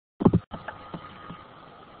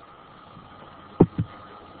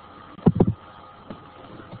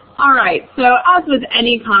All right, so as with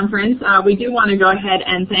any conference, we do want to go ahead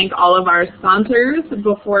and thank all of our sponsors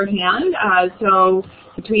beforehand. So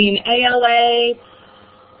between ALA,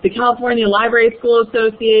 the California Library School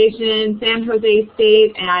Association, San Jose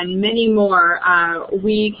State, and many more,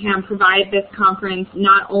 we can provide this conference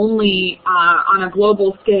not only on a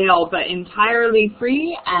global scale, but entirely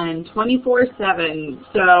free and 24/7.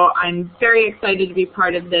 So I'm very excited to be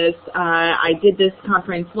part of this. I did this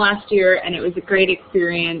conference last year, and it was a great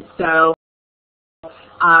experience. So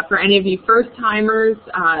for any of you first-timers,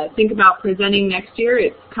 think about presenting next year.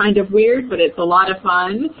 It's kind of weird, but it's a lot of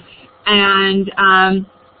fun. And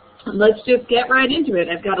let's just get right into it.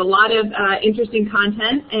 I've got a lot of interesting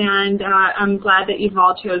content, and I'm glad that you've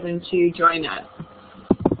all chosen to join us.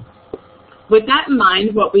 With that in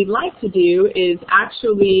mind, what we'd like to do is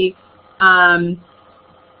actually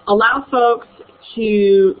allow folks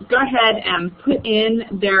to go ahead and put in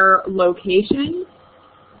their location.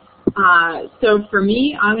 So for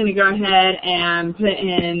me, I'm going to go ahead and put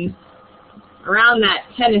in around that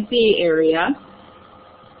Tennessee area.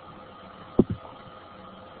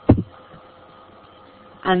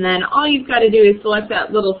 And then all you've got to do is select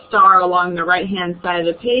that little star along the right-hand side of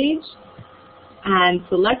the page and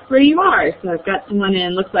select where you are. So I've got someone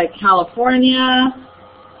in, looks like California.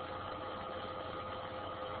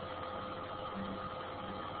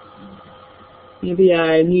 Maybe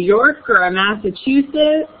a New York or a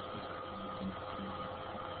Massachusetts.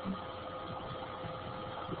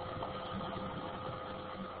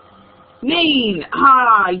 Maine,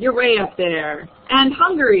 you're way up there. And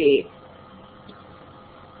Hungary.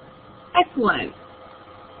 Excellent.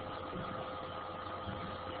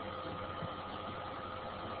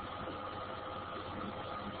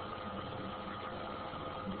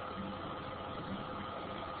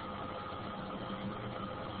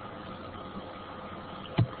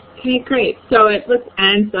 Okay, great. So it looks,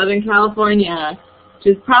 and Southern California,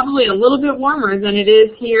 which is probably a little bit warmer than it is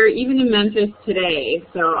here, even in Memphis today.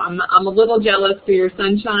 So I'm a little jealous for your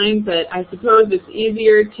sunshine, but I suppose it's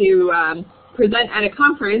easier to present at a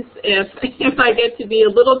conference if I get to be a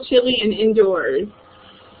little chilly and indoors.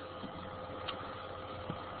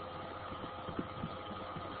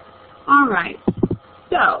 All right,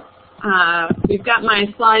 so we've got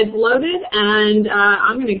my slides loaded, and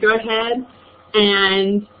I'm going to go ahead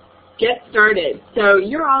and get started. So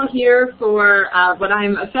you're all here for what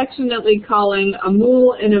I'm affectionately calling a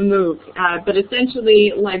MOOL and a MOOC, but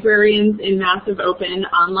essentially librarians in massive open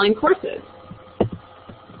online courses.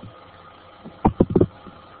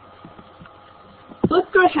 Let's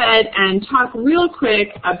go ahead and talk real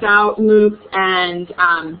quick about MOOCs and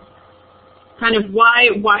kind of why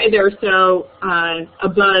they're so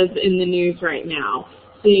abuzz in the news right now.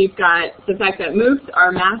 So you've got the fact that MOOCs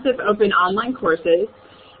are massive open online courses,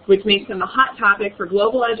 which makes them a hot topic for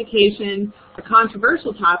global education, a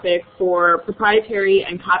controversial topic for proprietary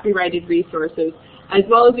and copyrighted resources, as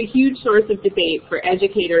well as a huge source of debate for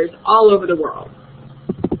educators all over the world.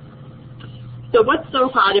 So what's so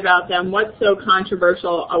hot about them? What's so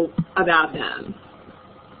controversial about them?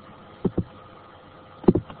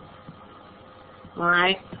 All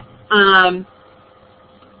right.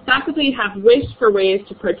 Faculty have wished for ways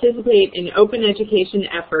to participate in open education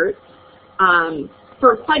efforts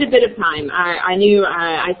for quite a bit of time.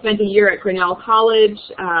 I spent a year at Grinnell College,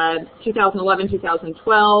 2011,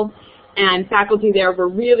 2012, and faculty there were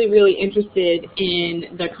really, really interested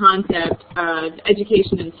in the concept of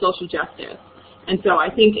education and social justice. And so I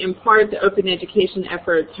think in part the open education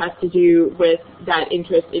efforts has to do with that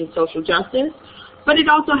interest in social justice, but it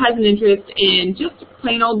also has an interest in just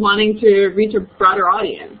plain old wanting to reach a broader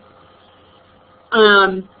audience.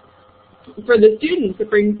 For the students, it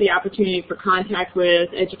brings the opportunity for contact with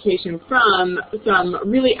education from some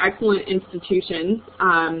really excellent institutions,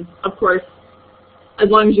 of course, as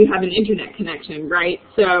long as you have an internet connection, right?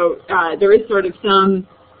 So there is sort of some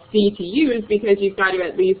fee to use because you've got to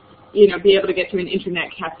at least be able to get to an internet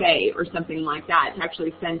cafe or something like that to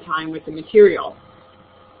actually spend time with the material.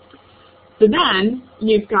 So then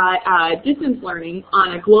you've got distance learning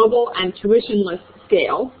on a global and tuitionless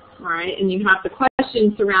scale, all right, and you have the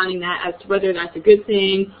questions surrounding that as to whether that's a good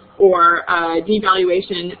thing or a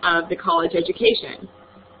devaluation of the college education.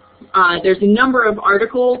 There's a number of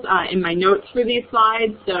articles in my notes for these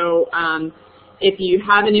slides, so if you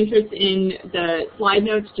have an interest in the slide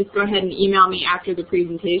notes, just go ahead and email me after the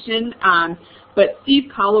presentation. But Steve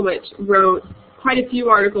Kolowich wrote quite a few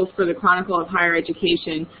articles for the Chronicle of Higher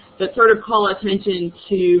Education that sort of call attention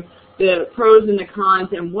to the pros and the cons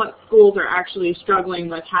and what schools are actually struggling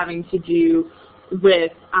with having to do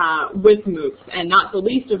with MOOCs. And not the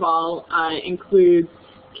least of all includes,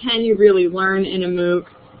 can you really learn in a MOOC?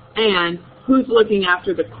 and who's looking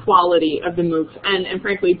after the quality of the MOOCs, and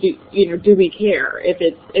frankly, do we care? If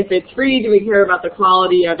it's free, do we care about the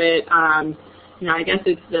quality of it? I guess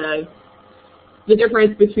it's the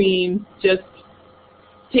difference between just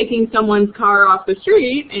taking someone's car off the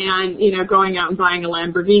street and going out and buying a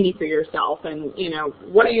Lamborghini for yourself, and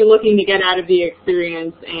what are you looking to get out of the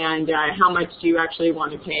experience, and how much do you actually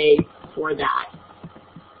want to pay for that?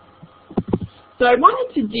 So I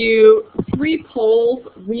wanted to do 3 polls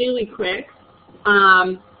really quick.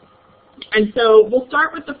 And so we'll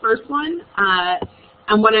start with the first one.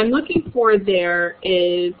 And what I'm looking for there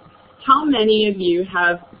is how many of you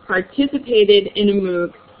have participated in a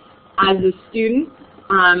MOOC as a student.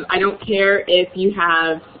 I don't care if you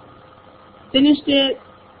have finished it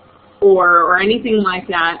or anything like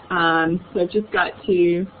that. So I've just got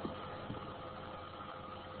to...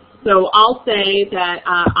 So I'll say that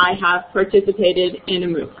I have participated in a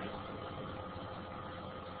MOOC.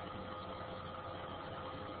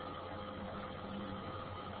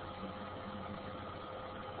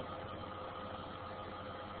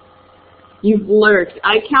 You've lurked.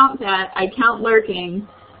 I count that. I count lurking.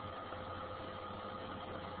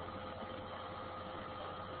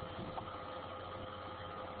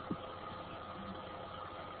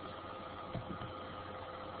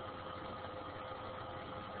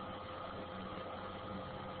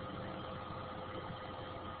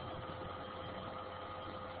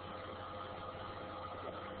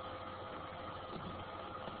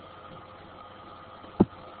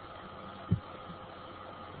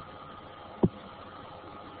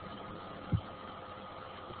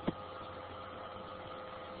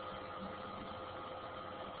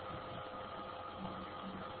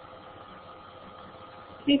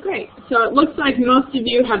 Okay, great. So it looks like most of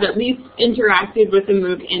you have at least interacted with the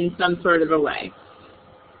MOOC in some sort of a way.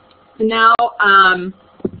 So now I'm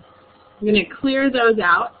going to clear those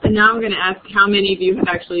out, and now I'm going to ask how many of you have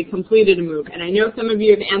actually completed a MOOC. And I know some of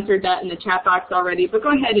you have answered that in the chat box already, but go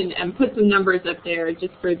ahead and put some numbers up there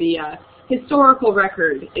just for the historical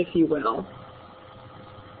record, if you will.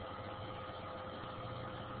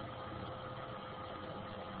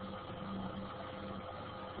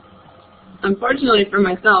 Unfortunately for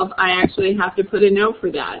myself, I actually have to put a no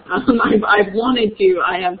for that. I've wanted to.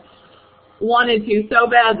 I have wanted to so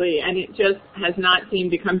badly, and it just has not seemed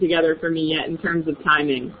to come together for me yet in terms of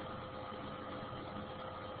timing.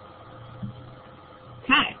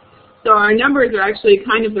 Okay. So our numbers are actually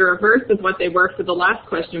kind of the reverse of what they were for the last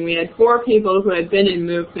question. We had 4 people who had been in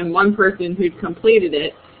MOOCs and 1 person who'd completed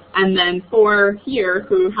it, and then 4 here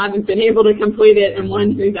who haven't been able to complete it and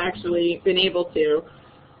 1 who's actually been able to.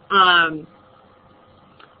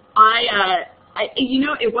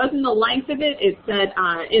 It wasn't the length of it. It said,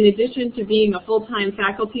 in addition to being a full-time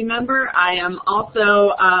faculty member, I am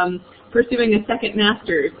also pursuing a second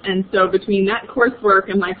master's. And so between that coursework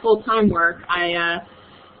and my full-time work, I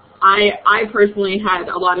personally had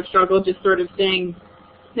a lot of struggle just sort of staying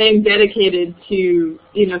dedicated to,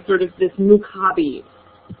 sort of this MOOC hobby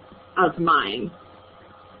of mine.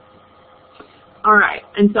 All right,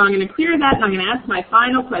 and so I'm going to clear that, and I'm going to ask my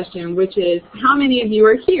final question, which is, how many of you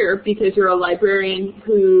are here because you're a librarian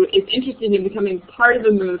who is interested in becoming part of a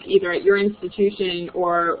MOOC either at your institution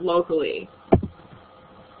or locally?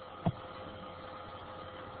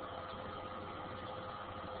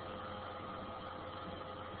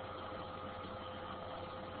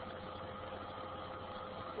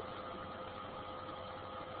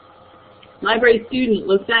 Library student,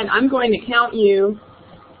 Lisette, I'm going to count you.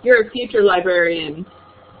 You're a future librarian.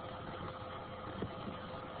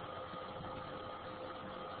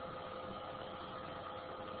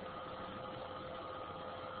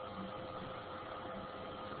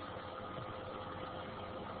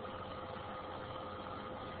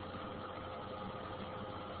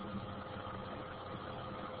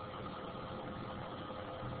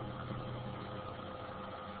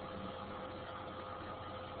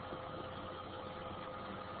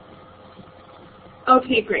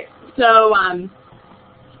 Okay, great. So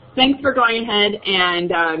thanks for going ahead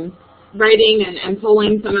and writing and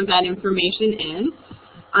pulling some of that information in.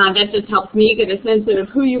 That just helps me get a sense of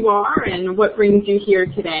who you are and what brings you here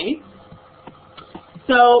today.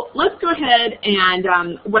 So let's go ahead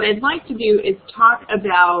and what I'd like to do is talk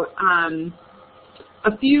about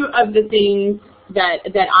a few of the things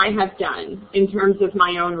that I have done in terms of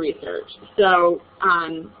my own research. So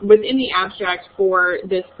within the abstract for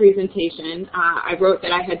this presentation, I wrote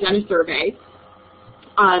that I had done a survey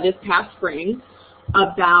this past spring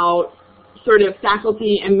about sort of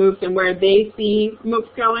faculty and MOOCs and where they see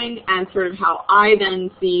MOOCs going, and sort of how I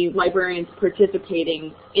then see librarians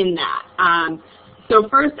participating in that. So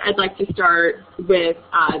first, I'd like to start with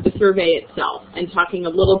the survey itself and talking a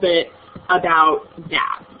little bit about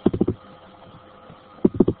that.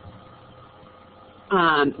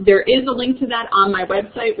 There is a link to that on my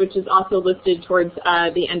website, which is also listed towards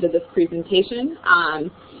the end of this presentation.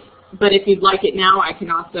 But if you'd like it now, I can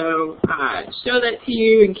also show that to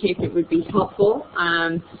you in case it would be helpful.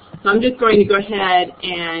 So I'm just going to go ahead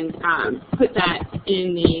and put that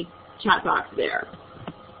in the chat box there.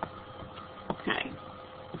 Okay.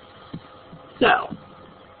 So,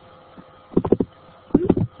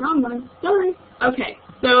 wrong one, sorry. Okay,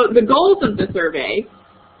 so the goals of the survey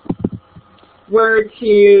were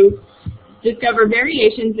to discover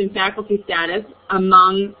variations in faculty status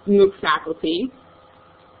among MOOC faculty,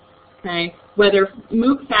 okay, whether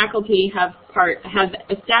MOOC faculty have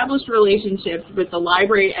established relationships with the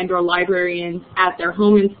library and or librarians at their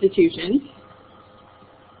home institutions,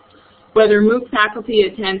 whether MOOC faculty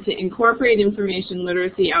attempt to incorporate information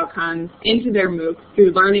literacy outcomes into their MOOC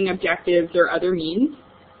through learning objectives or other means,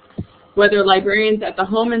 whether librarians at the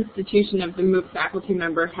home institution of the MOOC faculty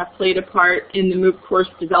member have played a part in the MOOC course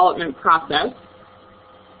development process,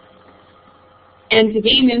 and to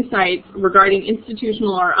gain insights regarding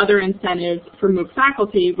institutional or other incentives for MOOC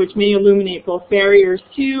faculty, which may illuminate both barriers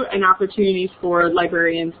to and opportunities for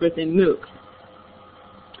librarians within MOOC.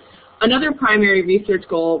 Another primary research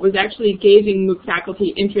goal was actually gauging MOOC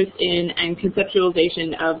faculty interest in and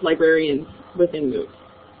conceptualization of librarians within MOOC.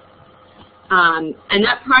 And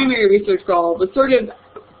that primary research goal was sort of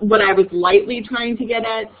what I was lightly trying to get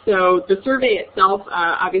at. So the survey itself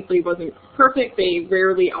obviously wasn't perfect. They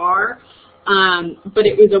rarely are. But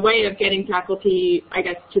it was a way of getting faculty, I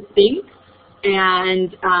guess, to think and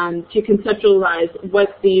to conceptualize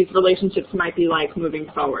what these relationships might be like moving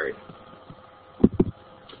forward.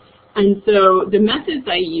 And so the methods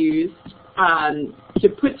I used to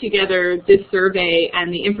put together this survey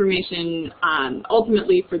and the information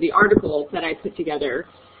ultimately for the article that I put together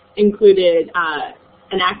included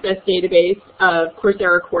an access database of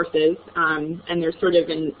Coursera courses, and there's sort of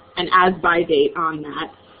an as-by date on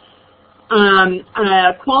that.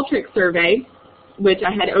 A Qualtrics survey, which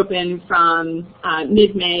I had open from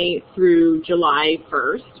mid-May through July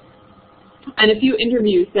 1st, and a few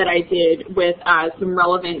interviews that I did with some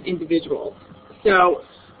relevant individuals. So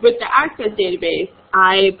with the access database,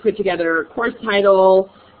 I put together course title,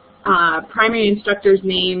 primary instructors'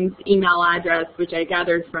 names, email address, which I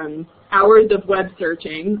gathered from hours of web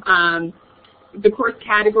searching, the course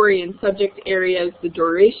category and subject areas, the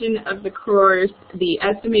duration of the course, the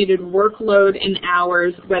estimated workload in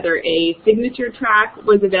hours, whether a signature track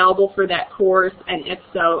was available for that course, and if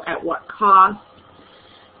so, at what cost.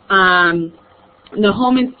 The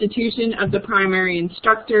home institution of the primary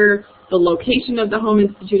instructor, the location of the home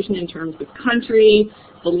institution in terms of country,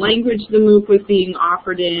 the language the MOOC was being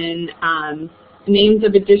offered in, names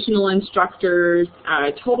of additional instructors,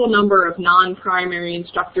 total number of non-primary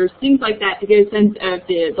instructors, things like that to get a sense of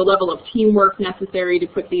the level of teamwork necessary to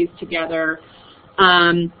put these together.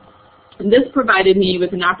 This provided me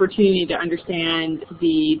with an opportunity to understand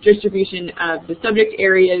the distribution of the subject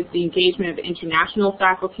areas, the engagement of international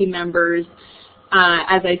faculty members,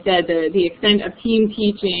 as I said, the extent of team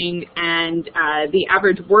teaching, and the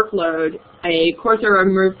average workload a Coursera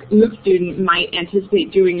MOOC student might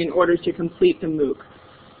anticipate doing in order to complete the MOOC.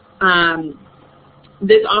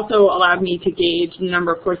 This also allowed me to gauge the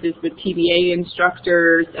number of courses with TBA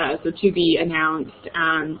instructors, so to be announced,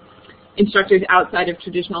 instructors outside of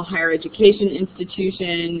traditional higher education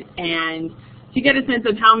institution, and to get a sense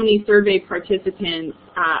of how many survey participants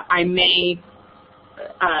I may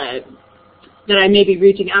be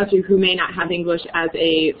reaching out to who may not have English as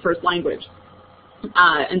a first language.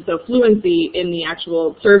 And so fluency in the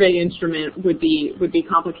actual survey instrument would be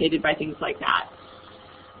complicated by things like that.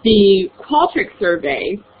 The Qualtrics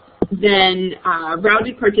survey then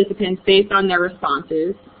routed participants based on their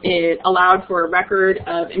responses. It allowed for a record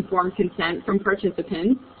of informed consent from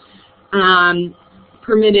participants,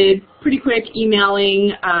 permitted pretty quick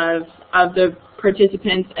emailing of the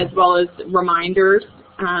participants as well as reminders,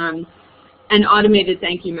 and automated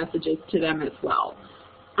thank you messages to them as well.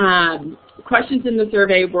 Questions in the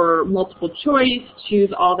survey were multiple choice, choose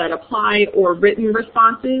all that apply, or written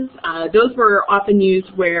responses. Those were often used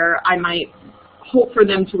where I might hope for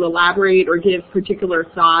them to elaborate or give particular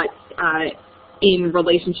thoughts in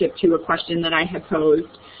relationship to a question that I had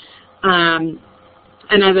posed. And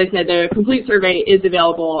as I said, the complete survey is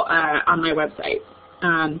available on my website.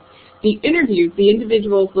 The interviews, the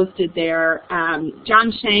individuals listed there,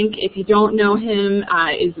 John Schenk, if you don't know him,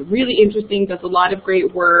 is really interesting, does a lot of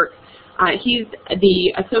great work. He's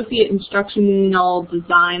the Associate Instructional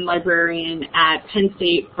Design Librarian at Penn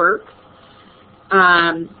State Berks.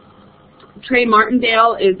 Trey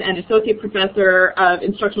Martindale is an Associate Professor of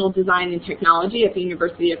Instructional Design and Technology at the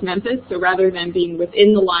University of Memphis. So rather than being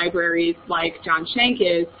within the libraries like John Schenck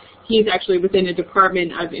is, he's actually within a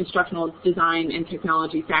Department of Instructional Design and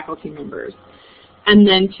Technology faculty members. And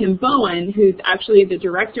then Tim Bowen, who's actually the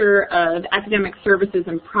Director of Academic Services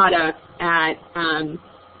and Products at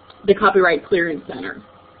the Copyright Clearance Center.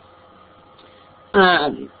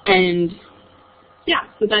 And yeah,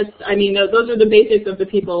 so that's, I mean, those are the basics of the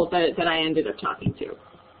people that I ended up talking to.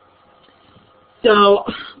 So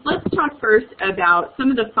let's talk first about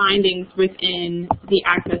some of the findings within the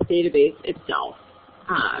Access database itself.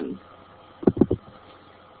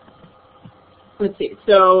 Let's see,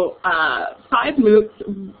 so 5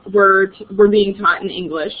 MOOCs were being taught in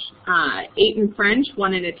English, 8 in French,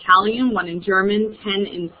 1 in Italian, 1 in German, 10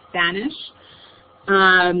 in Spanish.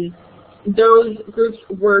 Those groups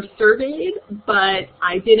were surveyed, but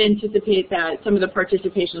I did anticipate that some of the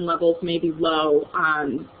participation levels may be low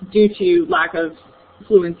due to lack of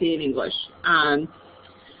fluency in English.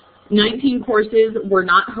 19 courses were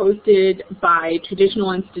not hosted by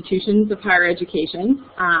traditional institutions of higher education.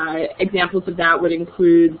 Examples of that would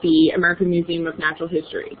include the American Museum of Natural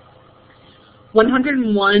History.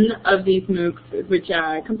 101 of these MOOCs, which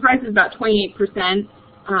comprises about 28%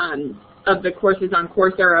 of the courses on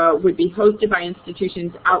Coursera, would be hosted by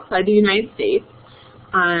institutions outside the United States.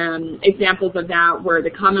 Examples of that were the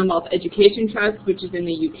Commonwealth Education Trust, which is in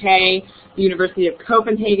the UK, the University of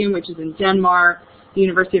Copenhagen, which is in Denmark, the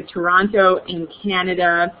University of Toronto in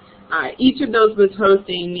Canada. Each of those was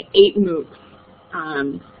hosting 8 MOOCs.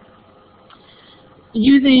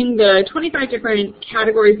 Using the 25 different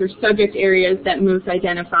categories or subject areas that MOOCs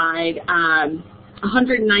identified,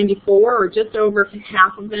 194, or just over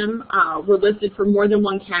half of them, were listed for more than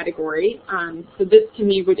one category. So this, to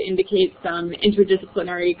me, would indicate some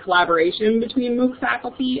interdisciplinary collaboration between MOOC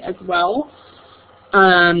faculty as well.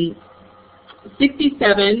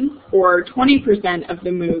 67, or 20% of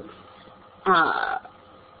the MOOCs,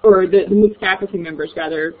 or the MOOC faculty members,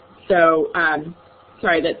 rather, so,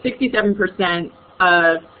 sorry, that 67%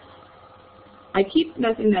 of, I keep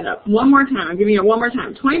messing that up. One more time, I'm giving it one more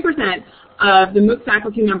time. 20% of the MOOC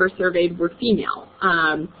faculty members surveyed were female.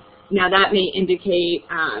 Now that may indicate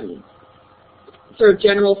sort of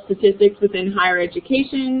general statistics within higher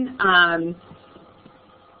education.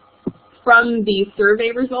 From the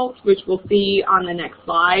survey results, which we'll see on the next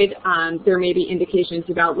slide, there may be indications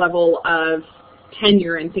about level of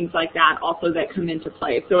tenure and things like that also that come into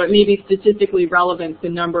play. So it may be statistically relevant, the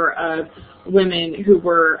number of women who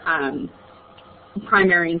were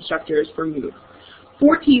primary instructors for MOOC.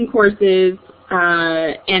 14 courses,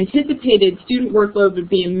 anticipated student workload would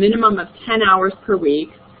be a minimum of 10 hours per week.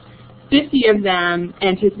 50 of them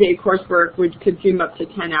anticipated coursework would consume up to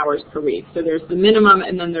 10 hours per week. So there's the minimum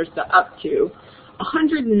and then there's the up to.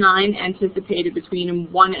 109 anticipated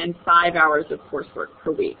between 1 and 5 hours of coursework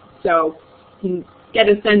per week. So you can get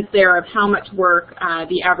a sense there of how much work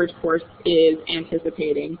the average course is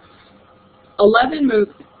anticipating. 11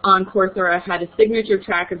 MOOCs on Coursera had a signature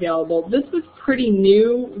track available. This was pretty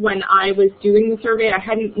new when I was doing the survey. I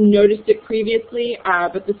hadn't noticed it previously,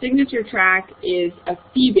 but the signature track is a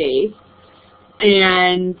fee-based,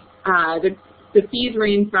 and the fees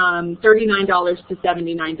range from $39 to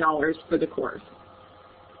 $79 for the course.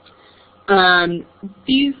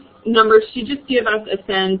 These numbers should just give us a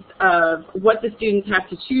sense of what the students have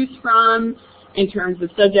to choose from in terms of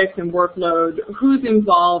subjects and workload, who's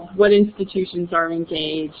involved, what institutions are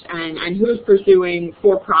engaged, and who's pursuing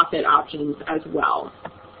for-profit options as well.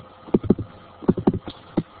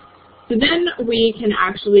 So then we can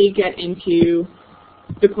actually get into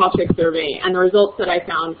the Qualtrics survey and the results that I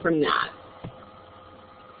found from that.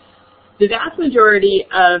 The vast majority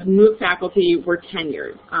of MOOC faculty were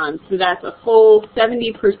tenured. So that's a full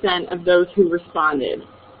 70% of those who responded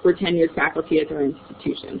were tenured faculty at their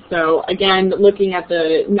institution. So again, looking at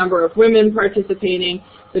the number of women participating,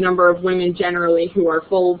 the number of women generally who are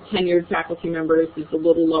full tenured faculty members is a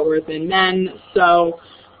little lower than men. So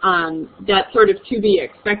that's sort of to be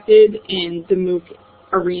expected in the MOOC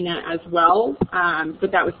arena as well,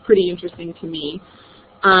 but that was pretty interesting to me.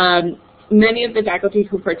 Many of the faculty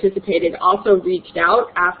who participated also reached out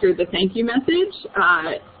after the thank you message,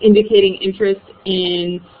 indicating interest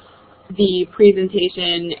in the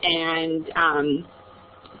presentation and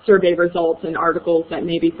survey results and articles that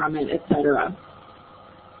may be from it, etc.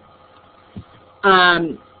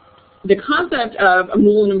 The concept of a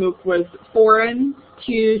MOOL and a MOOC was foreign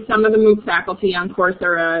to some of the MOOC faculty on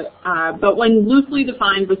Coursera, but when loosely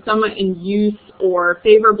defined was somewhat in use or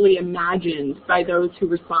favorably imagined by those who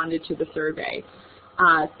responded to the survey.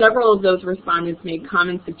 Several of those respondents made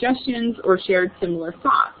common suggestions or shared similar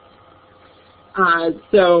thoughts.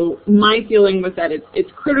 So my feeling was that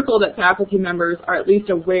it's critical that faculty members are at least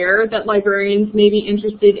aware that librarians may be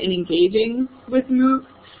interested in engaging with MOOCs.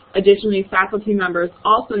 Additionally, faculty members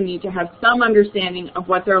also need to have some understanding of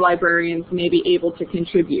what their librarians may be able to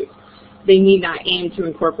contribute. They need not aim to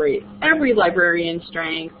incorporate every librarian's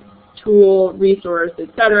strength, tool, resource,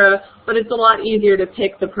 etc., but it's a lot easier to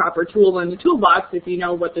pick the proper tool in the toolbox if you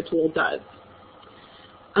know what the tool does.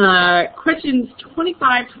 Questions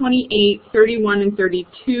 25, 28, 31, and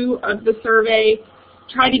 32 of the survey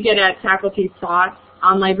try to get at faculty's thoughts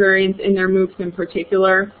on librarians in their MOOCs in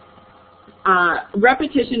particular.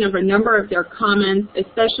 Repetition of a number of their comments,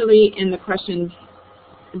 especially in the questions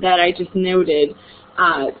that I just noted,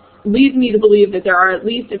 leads me to believe that there are at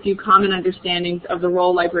least a few common understandings of the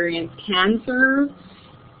role librarians can serve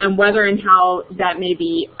and whether and how that may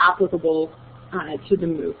be applicable to the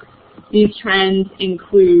MOOC. These trends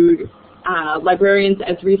include librarians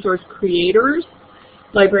as resource creators,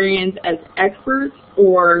 librarians as experts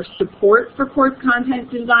or support for course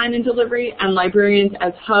content design and delivery, and librarians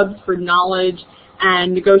as hubs for knowledge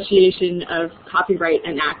and negotiation of copyright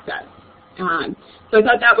and access. So I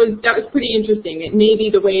thought that was pretty interesting. It may be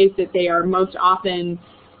the ways that they are most often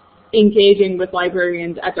engaging with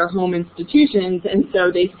librarians at their home institutions, and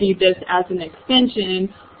so they see this as an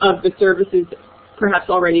extension of the services perhaps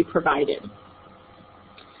already provided.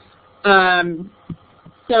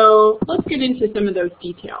 So let's get into some of those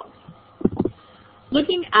details.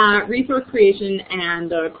 Looking at resource creation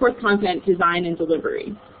and course content design and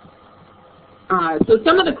delivery. So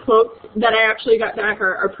some of the quotes that I actually got back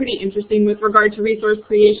are pretty interesting with regard to resource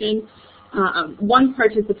creation. One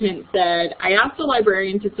participant said, I asked the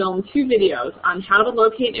librarian to film 2 videos on how to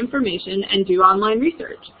locate information and do online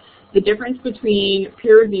research, the difference between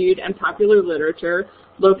peer-reviewed and popular literature,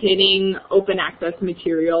 locating open access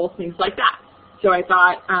material, things like that. So I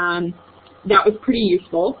thought that was pretty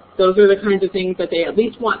useful. Those are the kinds of things that they at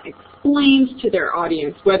least want explained to their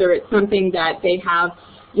audience, whether it's something that they have,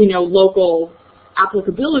 you know, local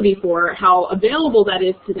applicability for. How available that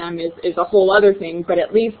is to them is a whole other thing, but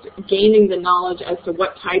at least gaining the knowledge as to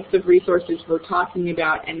what types of resources we're talking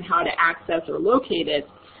about and how to access or locate it,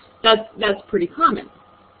 that's pretty common.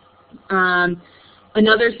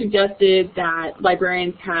 Another suggested that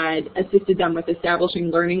librarians had assisted them with establishing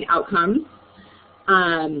learning outcomes,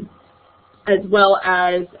 as well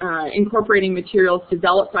as incorporating materials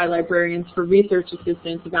developed by librarians for research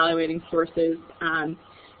assistance evaluating sources.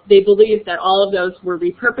 They believed that all of those were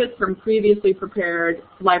repurposed from previously prepared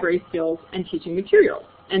library skills and teaching materials.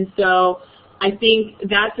 And so I think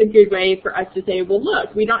that's a good way for us to say, well,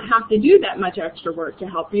 look, we don't have to do that much extra work to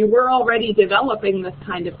help you. We're already developing this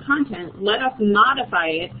kind of content. Let us modify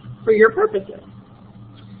it for your purposes.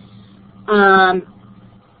 Other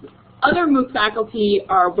MOOC faculty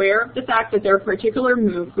are aware of the fact that their particular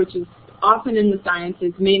MOOC, which is often in the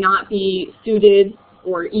sciences, may not be suited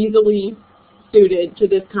or easily suited to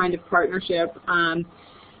this kind of partnership.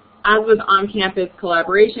 As with on-campus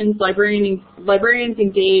collaborations, librarians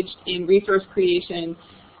engaged in resource creation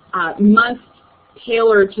must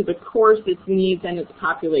tailor to the course, its needs, and its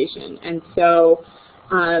population. And so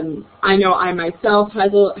I know I myself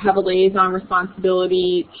have a liaison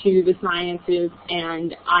responsibility to the sciences,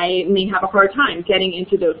 and I may have a hard time getting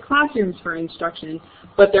into those classrooms for instruction,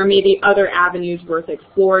 but there may be other avenues worth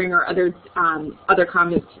exploring or other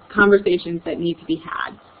conversations that need to be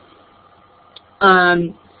had.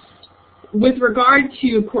 With regard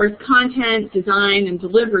to course content, design, and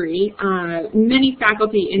delivery, many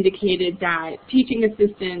faculty indicated that teaching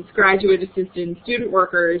assistants, graduate assistants, student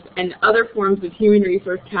workers, and other forms of human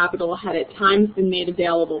resource capital had at times been made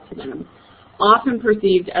available to them, often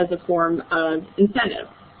perceived as a form of incentive.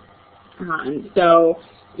 So,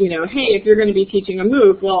 you know, hey, if you're going to be teaching a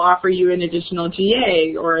MOOC, we'll offer you an additional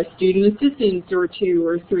GA or a student assistant or 2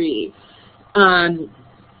 or 3.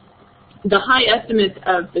 The high estimates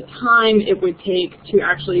of the time it would take to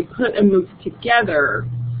actually put a MOOC together,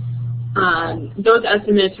 those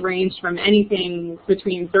estimates range from anything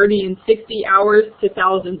between 30 and 60 hours to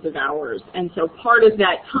thousands of hours. And so part of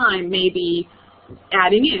that time may be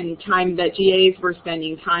adding in time that GAs were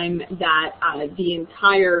spending, time that the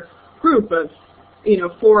entire group of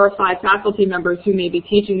 4 or 5 faculty members who may be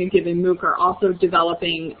teaching a given MOOC are also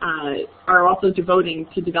devoting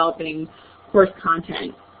to developing course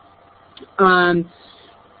content. The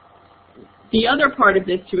other part of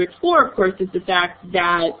this to explore, of course, is the fact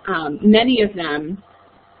that many of them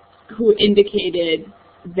who indicated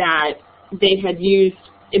that they had used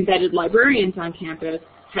embedded librarians on campus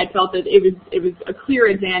had felt that it was a clear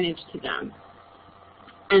advantage to them.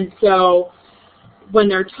 And so when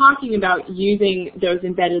they're talking about using those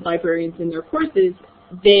embedded librarians in their courses,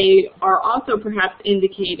 they are also perhaps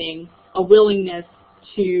indicating a willingness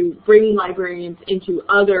to bring librarians into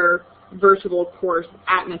other virtual course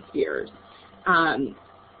atmospheres.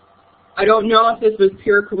 I don't know if this was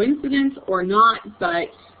pure coincidence or not, but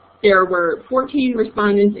there were 14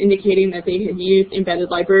 respondents indicating that they had used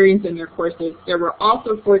embedded librarians in their courses. There were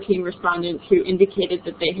also 14 respondents who indicated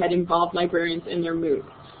that they had involved librarians in their MOOCs.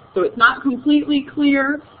 So it's not completely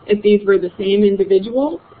clear if these were the same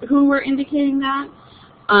individuals who were indicating that,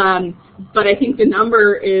 but I think the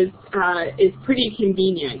number is pretty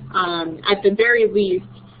convenient. At the very least,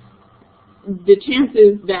 the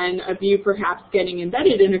chances then of you perhaps getting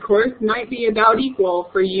embedded in a course might be about equal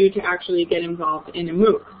for you to actually get involved in a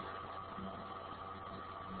MOOC.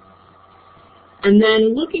 And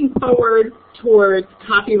then looking forward towards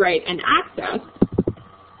copyright and access,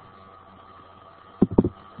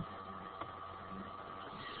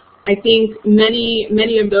 I think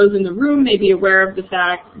many of those in the room may be aware of the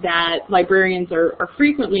fact that librarians are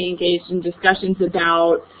frequently engaged in discussions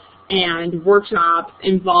about and workshops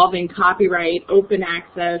involving copyright, open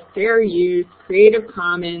access, fair use, Creative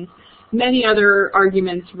Commons, many other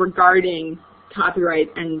arguments regarding copyright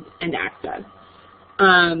and access.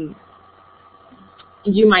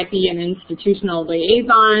 You might be an institutional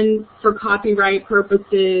liaison for copyright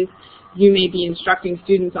purposes. You may be instructing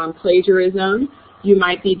students on plagiarism. You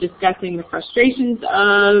might be discussing the frustrations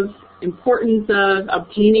of, importance of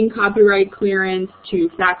obtaining copyright clearance to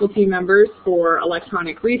faculty members for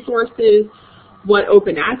electronic resources, what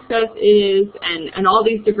open access is, and all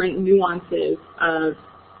these different nuances of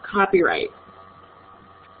copyright.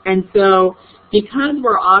 And so because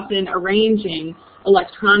we're often arranging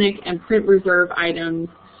electronic and print reserve items,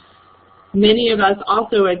 many of us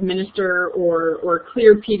also administer or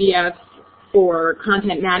clear PDFs for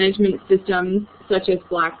content management systems such as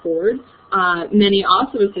Blackboard. Many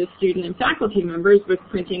also assist student and faculty members with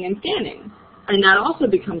printing and scanning, and that also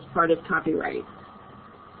becomes part of copyright,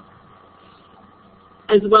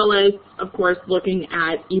 as well as, of course, looking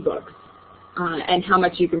at ebooks and how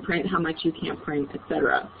much you can print, how much you can't print,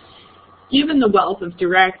 etc. Given the wealth of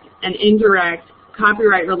direct and indirect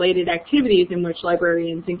copyright-related activities in which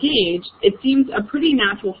librarians engage, it seems a pretty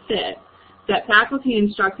natural fit that faculty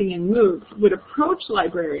instructing in MOOCs would approach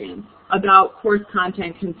librarians about course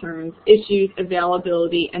content concerns, issues,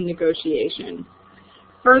 availability, and negotiation.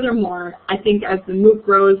 Furthermore, I think as the MOOC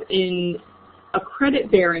grows in a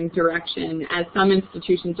credit-bearing direction, as some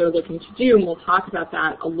institutions are looking to do, and we'll talk about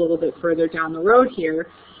that a little bit further down the road here,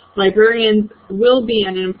 librarians will be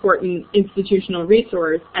an important institutional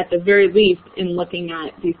resource, at the very least, in looking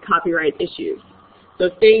at these copyright issues. So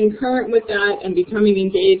staying current with that and becoming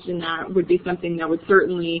engaged in that would be something that would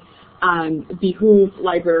certainly behoove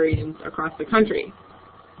librarians across the country.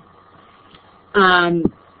 I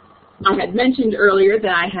had mentioned earlier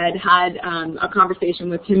that I had a conversation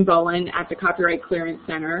with Tim Bowen at the Copyright Clearance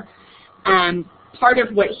Center. Part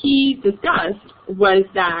of what he discussed was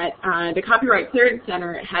that the Copyright Clearance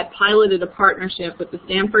Center had piloted a partnership with the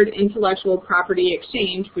Stanford Intellectual Property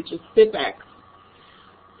Exchange, which is SIPEX,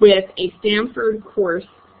 with a Stanford course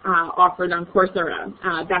offered on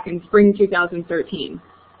Coursera back in spring 2013.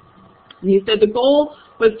 And he said the goal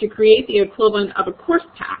was to create the equivalent of a course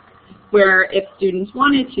pack, where if students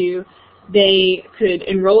wanted to, they could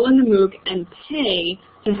enroll in the MOOC and pay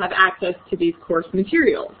to have access to these course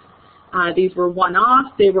materials. These were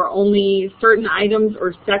one-off. They were only certain items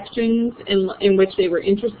or sections in which they were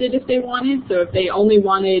interested if they wanted. So if they only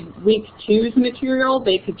wanted week 2's material,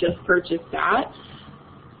 they could just purchase that.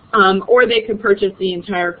 Or they could purchase the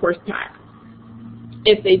entire course pack.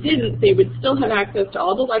 If they didn't, they would still have access to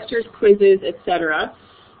all the lectures, quizzes, etc.,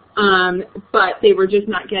 but they were just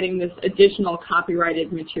not getting this additional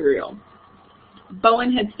copyrighted material.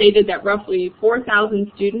 Bowen had stated that roughly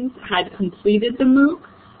 4,000 students had completed the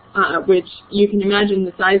MOOC, which you can imagine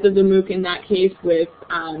the size of the MOOC in that case with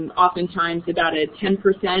oftentimes about a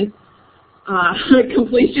 10%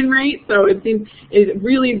 completion rate, so it seems is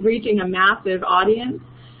really reaching a massive audience.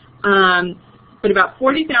 But about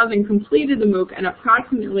 40,000 completed the MOOC, and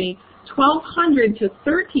approximately 1,200 to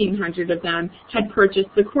 1,300 of them had purchased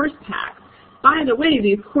the course pack. By the way,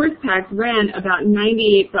 these course packs ran about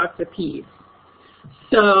 $98 a piece.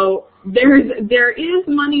 So there is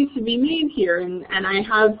money to be made here, and I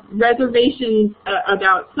have reservations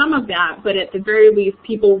about some of that, but at the very least,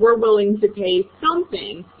 people were willing to pay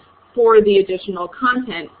something for the additional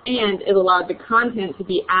content, and it allowed the content to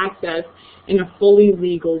be accessed in a fully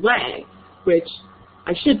legal way, which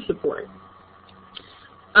I should support.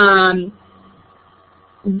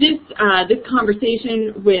 This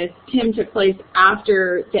conversation with Tim took place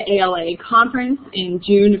after the ALA conference in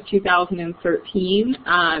June of 2013.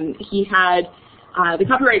 He had, the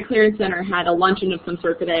Copyright Clearance Center had a luncheon of some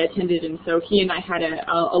sort that I attended, and so he and I had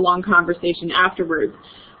a long conversation afterwards.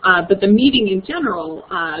 But the meeting in general,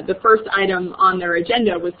 the first item on their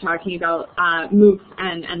agenda was talking about MOOCs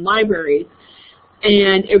and libraries.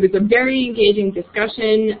 And it was a very engaging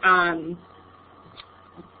discussion.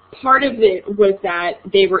 Part of it was that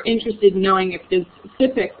they were interested in knowing if this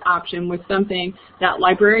CIFIX option was something that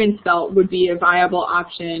librarians felt would be a viable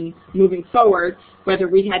option moving forward, whether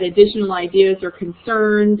we had additional ideas or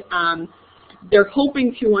concerns. They're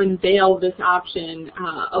hoping to unveil this option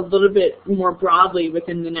a little bit more broadly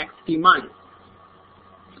within the next few months.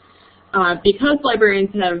 Because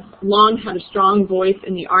librarians have long had a strong voice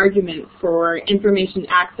in the argument for information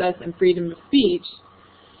access and freedom of speech,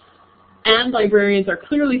 and librarians are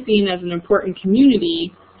clearly seen as an important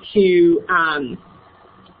community to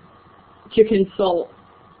consult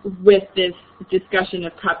with this discussion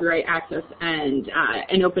of copyright access and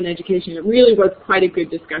open education. It really was quite a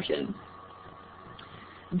good discussion.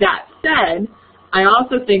 That said, I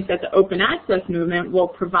also think that the open access movement will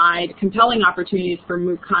provide compelling opportunities for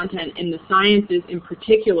MOOC content in the sciences in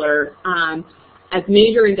particular, as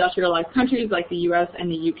major industrialized countries like the US and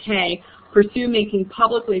the UK pursue making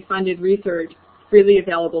publicly funded research freely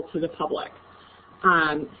available to the public.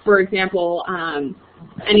 For example,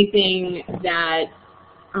 anything that,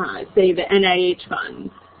 say, the NIH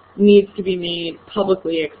funds needs to be made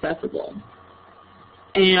publicly accessible.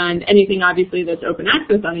 And anything, obviously, that's open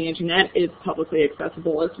access on the internet is publicly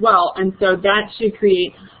accessible as well. And so that should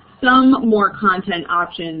create some more content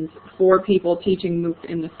options for people teaching MOOCs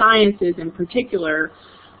in the sciences in particular.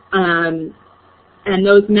 And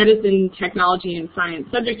those medicine, technology, and science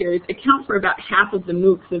subject areas account for about half of the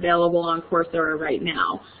MOOCs available on Coursera right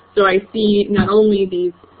now. So I see not only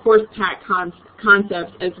these course pack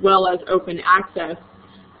concepts as well as open access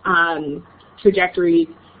trajectories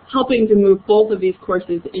helping to move both of these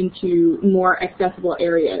courses into more accessible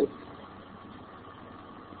areas.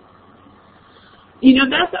 You know,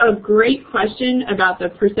 that's a great question about the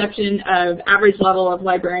perception of average level of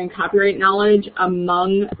librarian copyright knowledge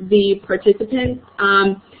among the participants.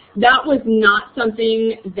 That was not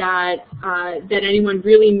something that anyone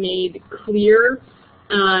really made clear.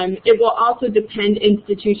 It will also depend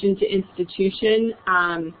institution to institution.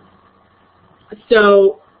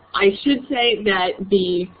 So I should say that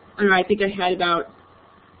I don't know, I think I had about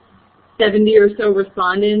 70 or so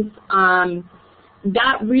respondents.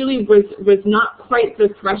 That really was not quite the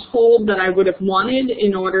threshold that I would have wanted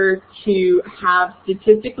in order to have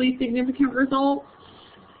statistically significant results.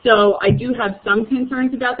 So I do have some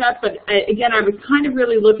concerns about that, but again, I was kind of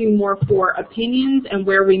really looking more for opinions and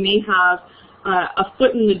where we may have a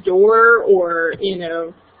foot in the door or, you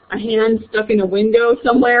know, a hand stuck in a window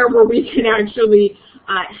somewhere where we can actually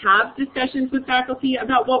have discussions with faculty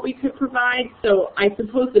about what we could provide. So I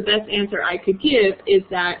suppose the best answer I could give is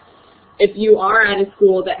that if you are at a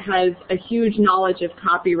school that has a huge knowledge of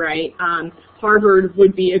copyright, Harvard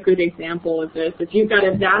would be a good example of this. If you've got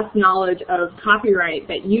a vast knowledge of copyright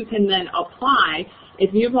that you can then apply,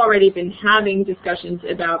 if you've already been having discussions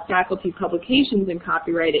about faculty publications in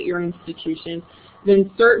copyright at your institution,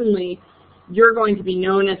 then certainly you're going to be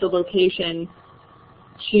known as a location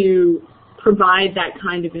to provide that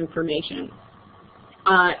kind of information.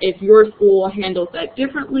 If your school handles that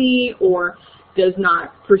differently or does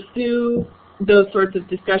not pursue those sorts of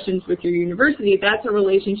discussions with your university, that's a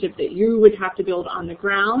relationship that you would have to build on the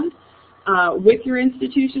ground with your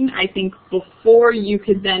institution, I think, before you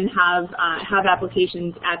could then have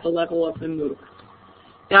applications at the level of the MOOC.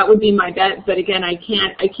 That would be my bet, but again, I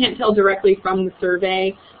can't tell directly from the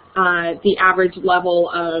survey the average level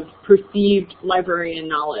of perceived librarian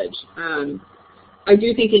knowledge. I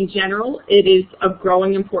do think in general it is of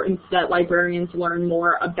growing importance that librarians learn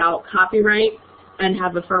more about copyright and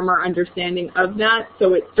have a firmer understanding of that,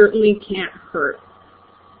 so it certainly can't hurt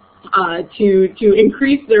to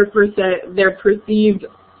increase their perceived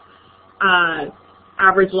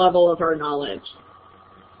average level of our knowledge.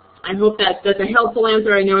 I hope that's a helpful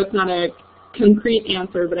answer. I know it's not a concrete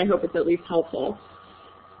answer, but I hope it's at least helpful.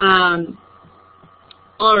 All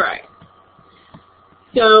right.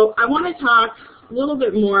 So I want to talk a little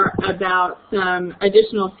bit more about some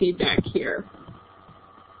additional feedback here,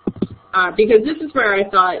 because this is where I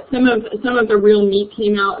thought some of the real meat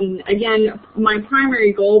came out. And again, my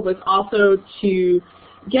primary goal was also to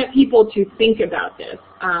get people to think about this.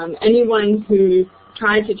 Anyone who's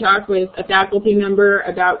tried to talk with a faculty member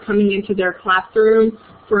about coming into their classroom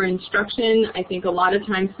for instruction, I think a lot of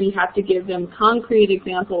times we have to give them concrete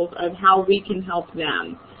examples of how we can help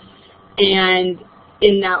them. And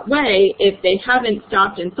in that way, if they haven't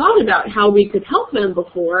stopped and thought about how we could help them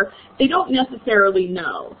before, they don't necessarily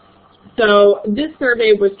know. So this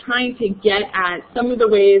survey was trying to get at some of the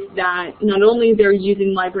ways that not only they're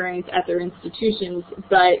using librarians at their institutions,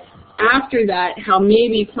 but after that, how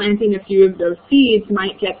maybe planting a few of those seeds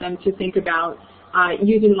might get them to think about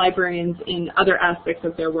using librarians in other aspects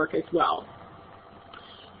of their work as well.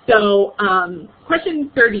 So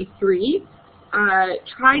question 33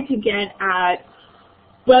 tried to get at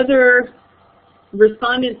whether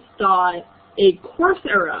respondents thought a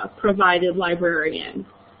Coursera-provided librarian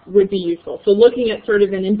would be useful. So looking at sort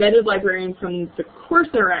of an embedded librarian from the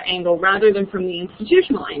Coursera angle rather than from the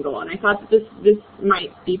institutional angle. And I thought that this might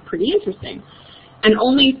be pretty interesting. And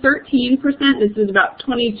only 13%, this is about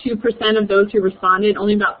 22% of those who responded,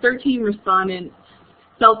 only about 13 respondents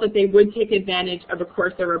felt that they would take advantage of a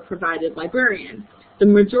Coursera-provided librarian. The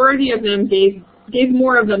majority of them gave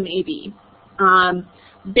more of a maybe.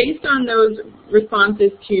 Based on those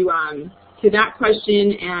responses to that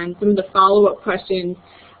question and some of the follow-up questions,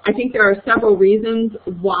 I think there are several reasons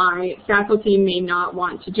why faculty may not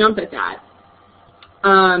want to jump at that.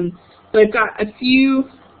 So I've got a few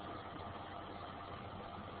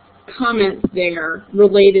comments there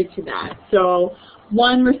related to that. So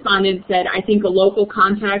one respondent said, I think a local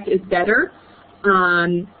contact is better.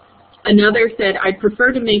 Another said, I'd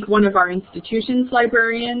prefer to make one of our institution's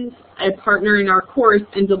librarians a partner in our course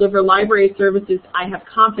and deliver library services I have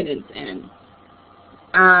confidence in.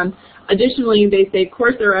 Additionally, they say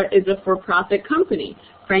Coursera is a for-profit company.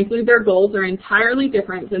 Frankly, their goals are entirely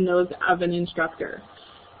different than those of an instructor.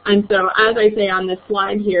 And so, as I say on this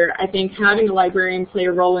slide here, I think having a librarian play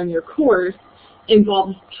a role in your course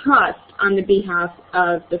involves trust on the behalf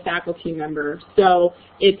of the faculty member. So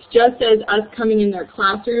it's just as us coming in their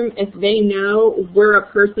classroom, if they know we're a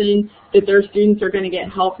person that their students are going to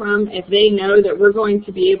get help from, if they know that we're going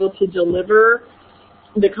to be able to deliver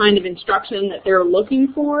the kind of instruction that they're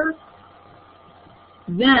looking for,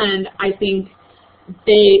 then I think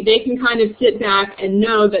they can kind of sit back and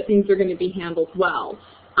know that things are going to be handled well.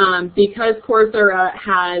 Because Coursera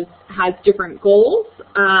has different goals,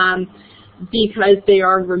 because they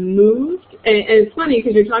are removed, and it's funny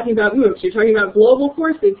because you're talking about MOOCs, you're talking about global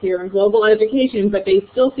courses here and global education, but they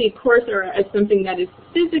still see Coursera as something that is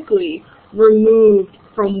physically removed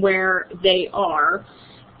from where they are.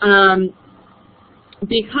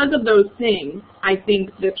 Because of those things, I think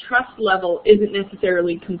the trust level isn't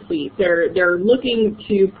necessarily complete. They're looking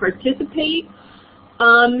to participate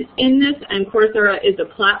in this, and Coursera is a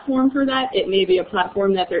platform for that. It may be a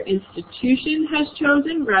platform that their institution has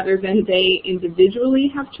chosen rather than they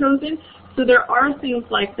individually have chosen. So there are things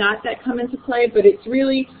like that that come into play, but it's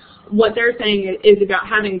really what they're saying is about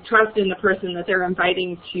having trust in the person that they're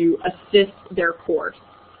inviting to assist their course.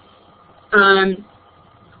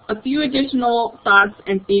 A few additional thoughts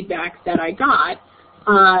and feedback that I got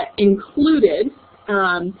included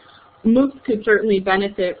MOOCs could certainly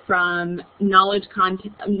benefit from knowledge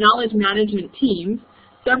management teams.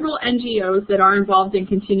 Several NGOs that are involved in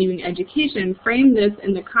continuing education frame this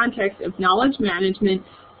in the context of knowledge management,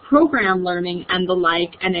 program learning, and the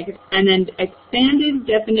like, and an expanded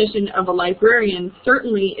definition of a librarian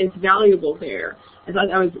certainly is valuable there. I thought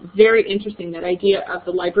that was very interesting, that idea of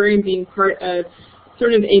the librarian being part of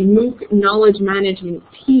sort of a MOOC knowledge management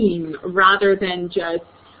team rather than just,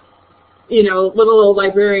 you know, little old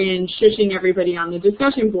librarian shushing everybody on the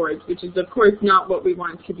discussion boards, which is, of course, not what we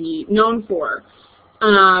want to be known for.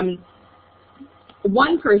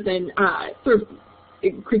 One person sort of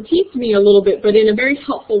critiqued me a little bit, but in a very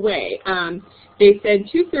helpful way. They said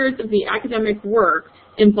 2/3 of the academic work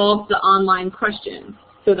involves the online questions.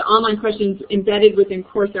 So the online questions embedded within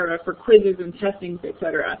Coursera for quizzes and testings,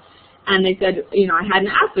 etc. And they said, you know, I hadn't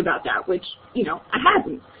asked about that, which, you know, I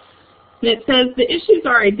hadn't. And it says the issues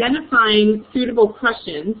are identifying suitable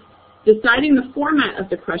questions, deciding the format of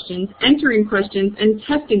the questions, entering questions, and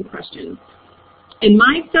testing questions. In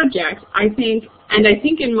my subject, I think, and I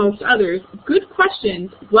think in most others, good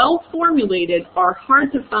questions, well formulated, are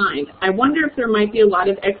hard to find. I wonder if there might be a lot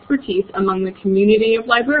of expertise among the community of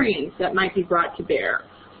librarians that might be brought to bear.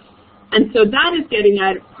 And so that is getting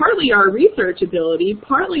at partly our research ability,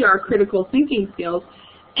 partly our critical thinking skills,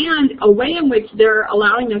 and a way in which they're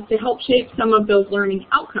allowing us to help shape some of those learning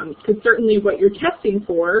outcomes, because certainly what you're testing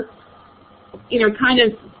for, you know, kind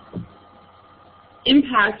of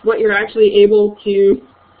impacts what you're actually able to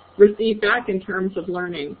receive back in terms of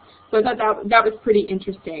learning. So I thought that was pretty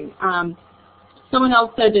interesting. Someone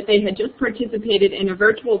else said that they had just participated in a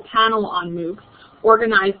virtual panel on MOOCs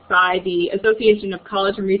organized by the Association of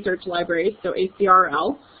College and Research Libraries, so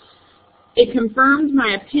ACRL. It confirmed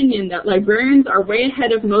my opinion that librarians are way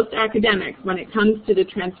ahead of most academics when it comes to the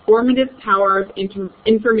transformative power of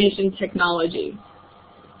information technology.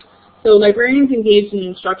 So librarians engaged in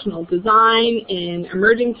instructional design, in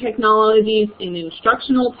emerging technologies, in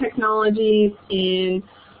instructional technologies, in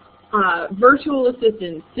virtual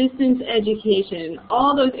assistance, distance education,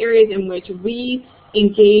 all those areas in which we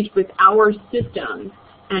engage with our systems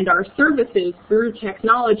and our services through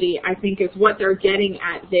technology, I think is what they're getting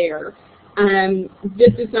at there.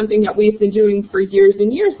 This is something that we've been doing for years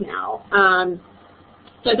and years now.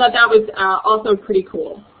 So I thought that was also pretty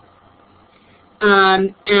cool.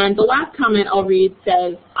 And the last comment I'll read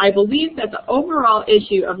says, I believe that the overall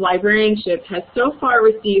issue of librarianship has so far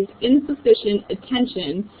received insufficient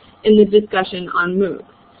attention in the discussion on MOOCs.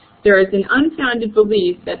 There is an unfounded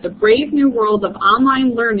belief that the brave new world of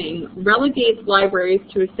online learning relegates libraries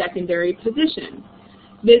to a secondary position.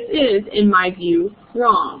 This is, in my view,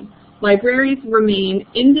 wrong. Libraries remain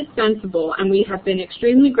indispensable, and we have been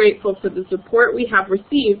extremely grateful for the support we have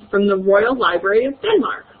received from the Royal Library of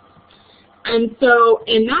Denmark. And so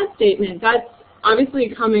in that statement, that's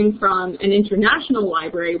obviously coming from an international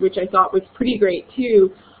library, which I thought was pretty great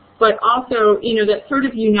too, but also, you know, that sort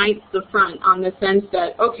of unites the front on the sense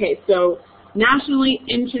that, okay, so nationally,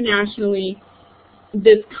 internationally,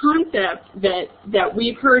 this concept that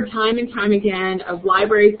we've heard time and time again of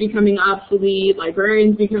libraries becoming obsolete,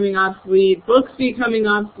 librarians becoming obsolete, books becoming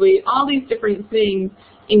obsolete, all these different things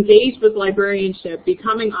engaged with librarianship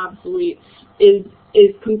becoming obsolete is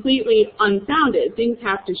completely unfounded. Things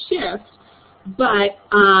have to shift, but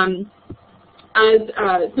as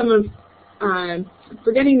some of,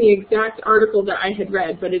 forgetting the exact article that I had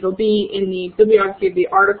read, but it'll be in the bibliography of the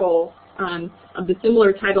article of the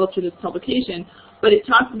similar title to this publication, but it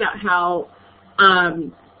talks about how,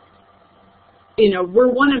 you know,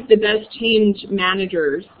 we're one of the best change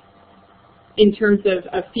managers in terms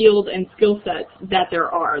of field and skill sets that there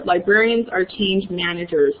are. Librarians are change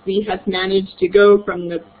managers. We have managed to go from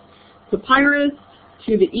the papyrus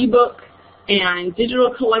to the ebook and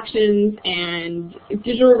digital collections and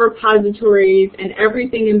digital repositories and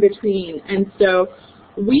everything in between. And so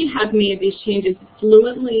we have made these changes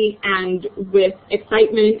fluently and with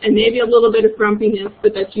excitement and maybe a little bit of grumpiness,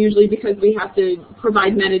 but that's usually because we have to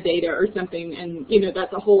provide metadata or something, and you know,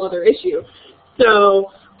 that's a whole other issue.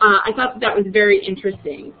 So I thought that was very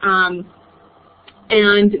interesting.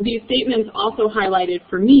 And these statements also highlighted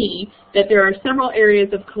for me that there are several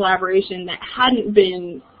areas of collaboration that hadn't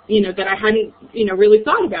been, you know, that I hadn't, you know, really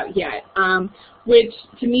thought about yet, which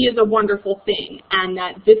to me is a wonderful thing, and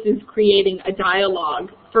that this is creating a dialogue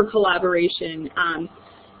for collaboration,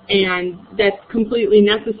 and that's completely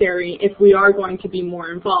necessary if we are going to be more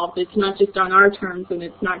involved. It's not just on our terms, and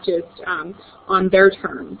it's not just on their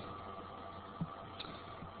terms.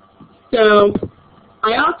 So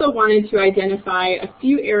I also wanted to identify a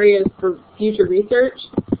few areas for future research.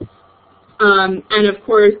 And of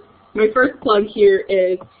course, my first plug here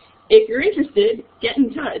is, if you're interested, get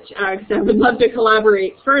in touch, because I would love to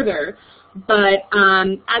collaborate further. But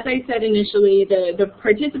as I said initially, the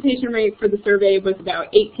participation rate for the survey was about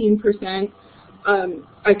 18%.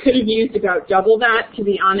 I could have used about double that, to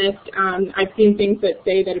be honest. I've seen things that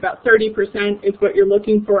say that about 30% is what you're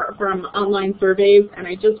looking for from online surveys, and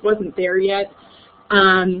I just wasn't there yet.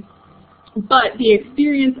 But the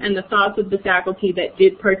experience and the thoughts of the faculty that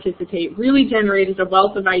did participate really generated a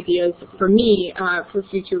wealth of ideas for me for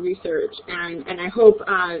future research, and I hope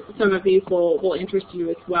some of these will interest you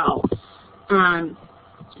as well.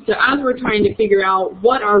 So as we're trying to figure out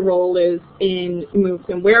what our role is in MOOCs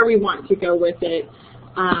and where we want to go with it,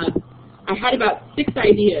 I had about 6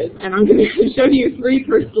 ideas, and I'm going to show you 3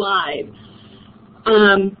 per slide.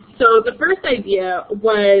 So the first idea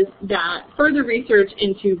was that further research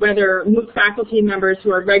into whether MOOC faculty members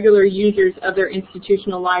who are regular users of their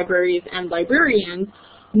institutional libraries and librarians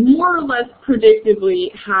more or less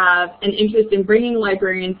predictably have an interest in bringing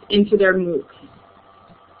librarians into their MOOCs.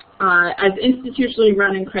 As institutionally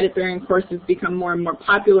run and credit-bearing courses become more and more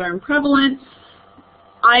popular and prevalent,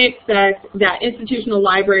 I expect that institutional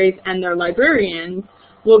libraries and their librarians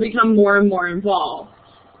will become more and more involved.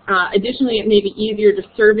 Additionally, it may be easier to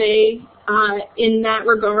survey in that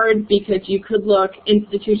regard, because you could look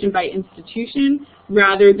institution by institution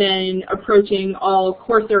rather than approaching all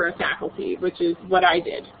Coursera faculty, which is what I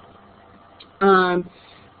did.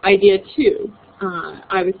 Idea 2,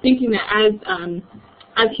 I was thinking that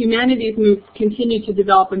As humanities MOOCs continue to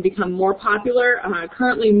develop and become more popular,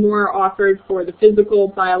 currently more are offered for the physical,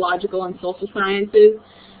 biological, and social sciences.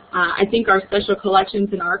 I think our special collections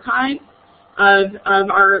and archives of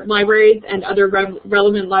our libraries and other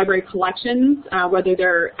relevant library collections, whether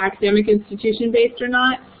they're academic institution-based or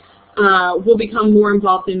not, will become more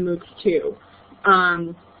involved in MOOCs too.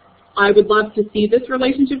 I would love to see this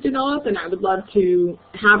relationship develop, and I would love to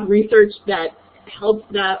have research that helps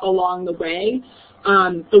that along the way.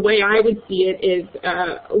 The way I would see it is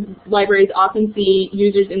libraries often see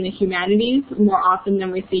users in the humanities more often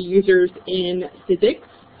than we see users in physics.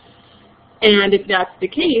 And if that's the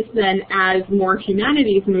case, then as more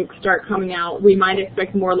humanities MOOCs start coming out, we might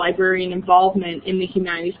expect more librarian involvement in the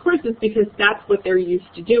humanities courses because that's what they're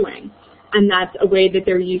used to doing. And that's a way that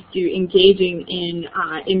they're used to engaging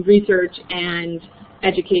in research and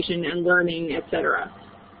education and learning, etc.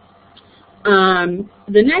 The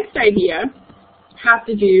next idea has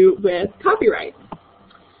to do with copyright.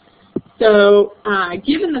 So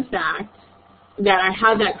given the fact that I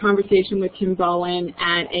had that conversation with Tim Bowen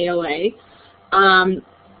at ALA,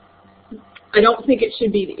 I don't think it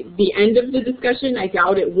should be the end of the discussion. I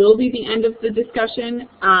doubt it will be the end of the discussion.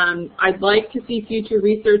 I'd like to see future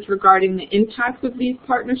research regarding the impacts of these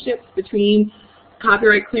partnerships between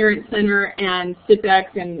Copyright Clearance Center and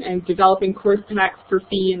CIPEX and developing course packs for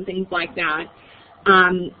fee and things like that.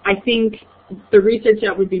 I think the research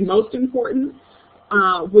that would be most important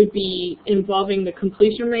would be involving the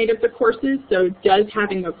completion rate of the courses. So does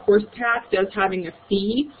having a course pack, does having a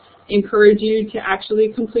fee encourage you to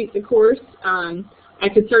actually complete the course? I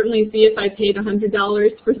could certainly see if I paid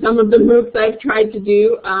 $100 for some of the MOOCs I've tried to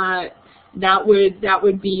do, that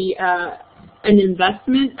would be an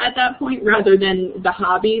investment at that point rather than the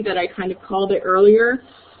hobby that I kind of called it earlier.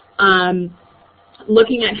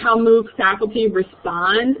 Looking at how MOOC faculty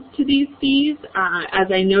respond to these fees,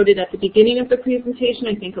 as I noted at the beginning of the presentation,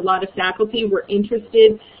 I think a lot of faculty were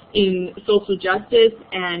interested in social justice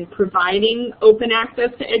and providing open access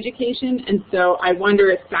to education, and so I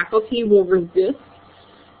wonder if faculty will resist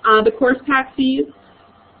the course pack fees.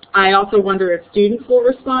 I also wonder if students will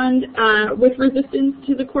respond with resistance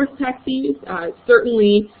to the course pack fees.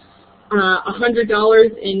 Certainly,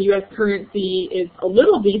 $100 in U.S. currency is a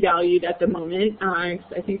little devalued at the moment. I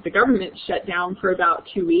think the government shut down for about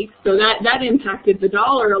 2 weeks, so that impacted the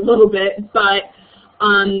dollar a little bit, but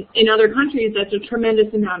in other countries, that's a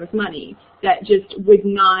tremendous amount of money that just would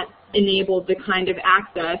not enable the kind of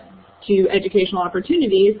access to educational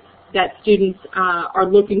opportunities that students are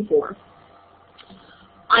looking for.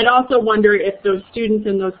 I'd also wonder if those students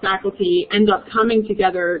and those faculty end up coming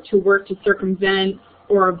together to work to circumvent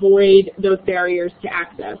or avoid those barriers to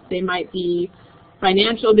access. They might be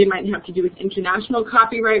financial, they might have to do with international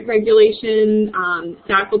copyright regulation,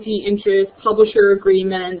 faculty interest, publisher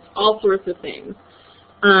agreements, all sorts of things.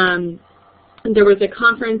 There was a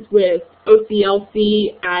conference with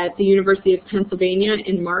OCLC at the University of Pennsylvania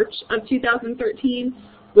in March of 2013,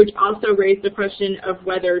 which also raised the question of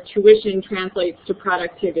whether tuition translates to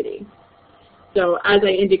productivity. So as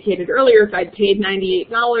I indicated earlier, if I'd paid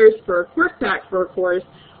 $98 for a course pack for a course,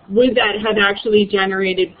 would that have actually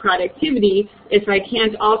generated productivity if I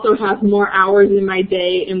can't also have more hours in my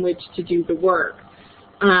day in which to do the work?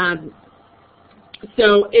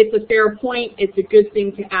 So it's a fair point. It's a good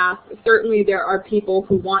thing to ask. Certainly there are people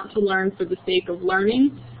who want to learn for the sake of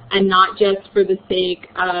learning and not just for the sake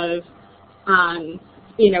of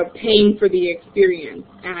paying for the experience.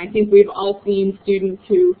 And I think we've all seen students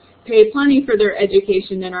who pay plenty for their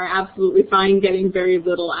education and are absolutely fine getting very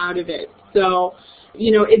little out of it. So,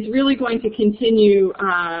 it's really going to continue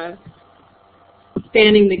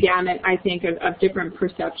spanning the gamut, I think, of different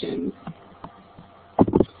perceptions.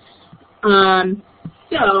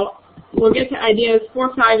 So we'll get to ideas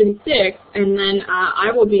 4, 5, and 6, and then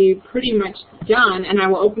I will be pretty much done, and I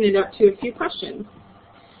will open it up to a few questions.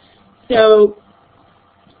 So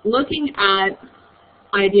looking at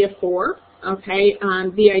idea 4, okay,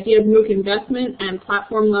 the idea of MOOC investment and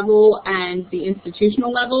platform level and the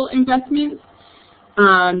institutional level investments.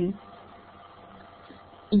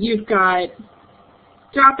 You've got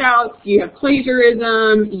dropouts, you have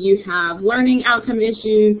plagiarism, you have learning outcome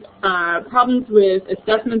issues, problems with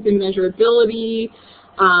assessments and measurability,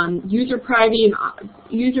 user privacy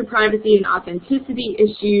and authenticity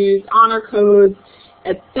issues, honor codes,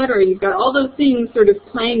 etc. You've got all those things sort of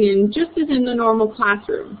playing in just as in the normal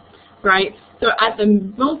classroom, right? So at the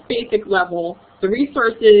most basic level, the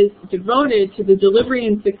resources devoted to the delivery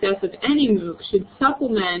and success of any MOOC should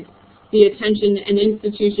supplement the attention an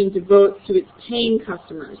institution devotes to its paying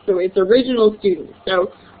customers, so its original students.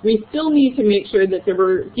 So we still need to make sure that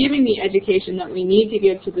we're giving the education that we need to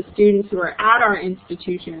give to the students who are at our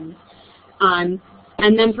institutions,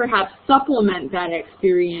 and then perhaps supplement that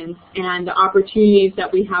experience and the opportunities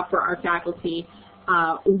that we have for our faculty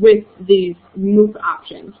with these MOOC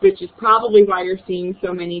options, which is probably why you're seeing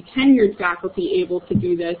so many tenured faculty able to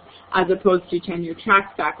do this as opposed to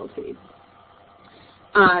tenure-track faculty.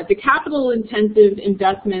 The capital-intensive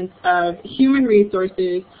investments of human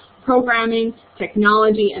resources, programming,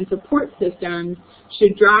 technology, and support systems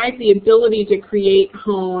should drive the ability to create,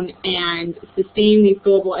 hone, and sustain these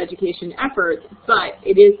global education efforts, but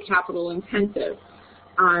it is capital-intensive.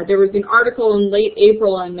 There was an article in late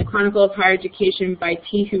April in the Chronicle of Higher Education by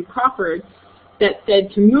T. Hugh Crawford that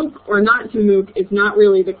said to MOOC or not to MOOC is not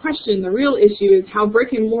really the question. The real issue is how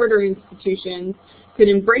brick-and-mortar institutions could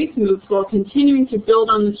embrace MOOCs while continuing to build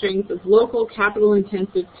on the strengths of local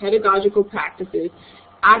capital-intensive pedagogical practices,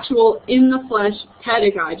 actual in-the-flesh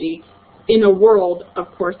pedagogy in a world of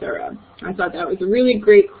Coursera. I thought that was a really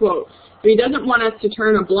great quote. So he doesn't want us to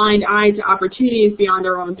turn a blind eye to opportunities beyond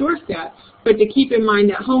our own doorstep, but to keep in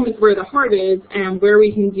mind that home is where the heart is and where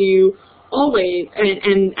we can do always,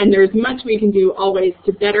 and there's much we can do always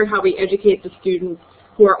to better how we educate the students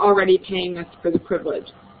who are already paying us for the privilege.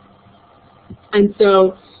 And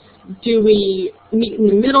so do we meet in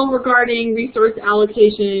the middle regarding resource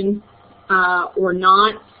allocation or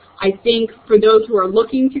not? I think for those who are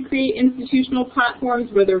looking to create institutional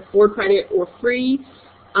platforms, whether for credit or free,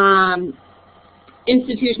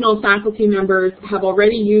 institutional faculty members have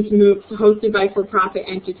already used MOOCs hosted by for-profit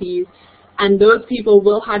entities, and those people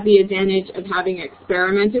will have the advantage of having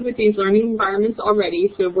experimented with these learning environments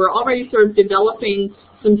already, so we're already sort of developing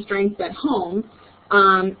some strengths at home.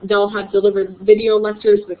 They'll have delivered video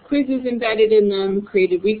lectures with quizzes embedded in them,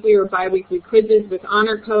 created weekly or bi-weekly quizzes with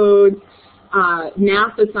honor codes,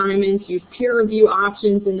 math assignments, use peer review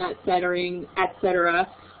options in that setting, etc.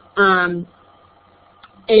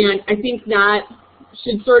 And I think that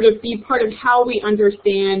should sort of be part of how we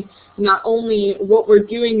understand not only what we're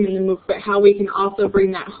doing in the MOOC, but how we can also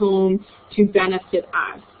bring that home to benefit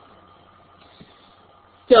us.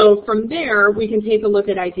 So from there, we can take a look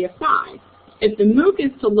at idea 5. If the MOOC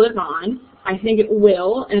is to live on, I think it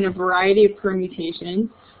will in a variety of permutations,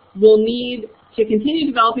 we'll need to continue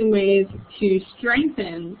developing ways to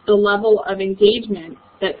strengthen the level of engagement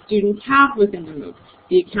that students have within the MOOC,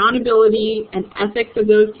 the accountability and ethics of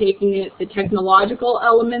those taking it, the technological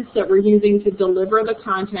elements that we're using to deliver the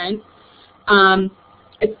content,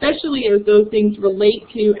 especially as those things relate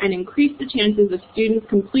to and increase the chances of students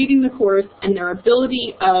completing the course and their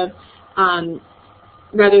ability of,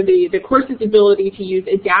 the course's ability to use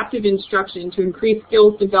adaptive instruction to increase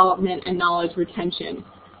skills development and knowledge retention.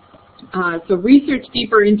 So research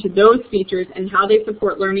deeper into those features and how they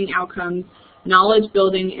support learning outcomes, knowledge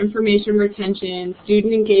building, information retention,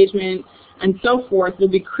 student engagement, and so forth will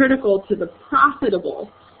be critical to the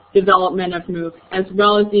profitable development of MOOCs as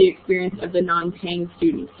well as the experience of the non-paying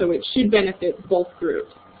students. So it should benefit both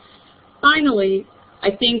groups. Finally,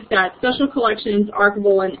 I think that special collections,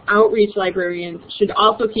 archival, and outreach librarians should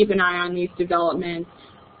also keep an eye on these developments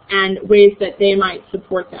and ways that they might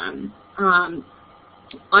support them.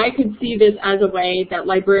 I could see this as a way that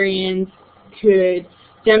librarians could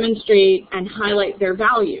demonstrate and highlight their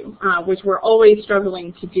value, which we're always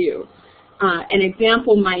struggling to do. An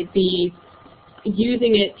example might be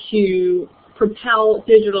using it to propel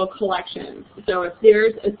digital collections. So if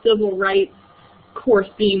there's a civil rights course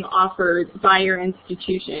being offered by your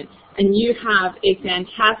institution and you have a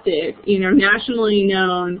fantastic, nationally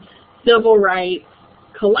known civil rights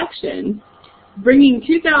collection, bringing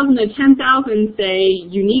 2,000 to 10,000, say,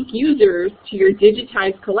 unique users to your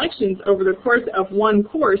digitized collections over the course of one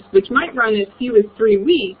course, which might run as few as 3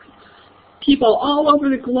 weeks, people all over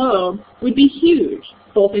the globe would be huge,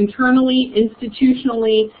 both internally,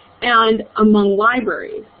 institutionally, and among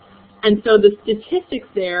libraries. And so the statistics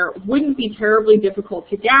there wouldn't be terribly difficult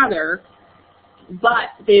to gather, but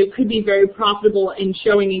they could be very profitable in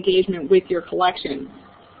showing engagement with your collection.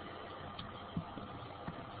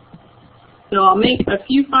 So I'll make a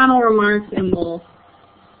few final remarks and we'll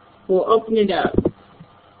open it up.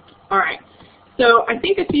 All right. So I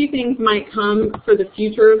think a few things might come for the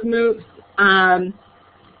future of MOOCs.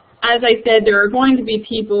 As I said, there are going to be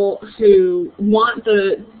people who want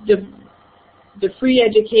the free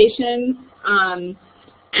education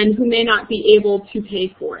and who may not be able to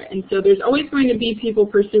pay for it. And so there's always going to be people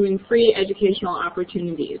pursuing free educational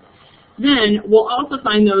opportunities. Then we'll also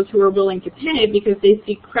find those who are willing to pay because they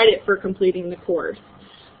seek credit for completing the course.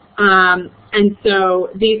 And so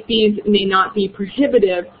these fees may not be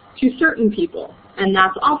prohibitive to certain people, and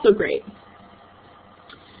that's also great.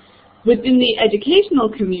 Within the educational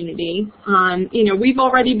community, we've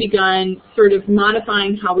already begun sort of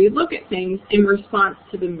modifying how we look at things in response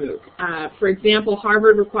to the MOOC. For example,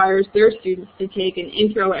 Harvard requires their students to take an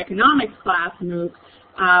intro economics class MOOC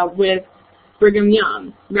with Brigham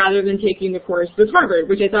Young rather than taking the course with Harvard,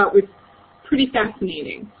 which I thought was pretty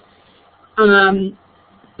fascinating.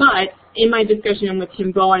 But in my discussion with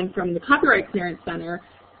Tim Bowen from the Copyright Clearance Center,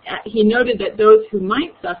 he noted that those who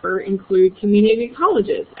might suffer include community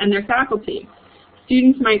colleges and their faculty.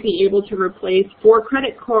 Students might be able to replace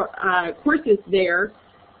 4-credit courses there,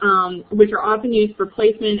 which are often used for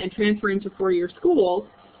placement and transfer into 4-year schools,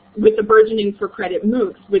 with the burgeoning for credit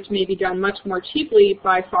MOOCs, which may be done much more cheaply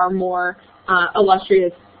by far more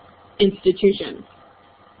illustrious institutions.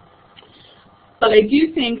 But I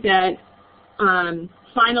do think that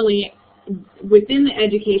finally, within the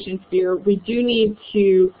education sphere, we do need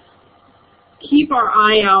to keep our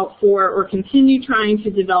eye out for or continue trying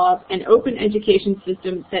to develop an open education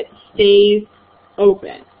system that stays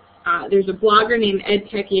open. There's a blogger named Ed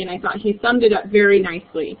Techie, and I thought he summed it up very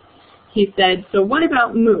nicely. He said, so what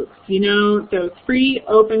about MOOCs? You know, those free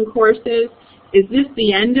open courses, is this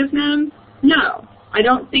the end of them? No, I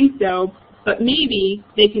don't think so, but maybe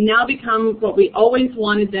they can now become what we always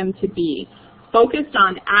wanted them to be, focused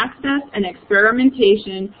on access and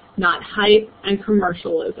experimentation, not hype and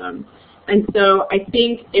commercialism. And so I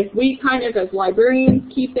think if we kind of, as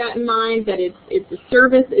librarians, keep that in mind, that it's a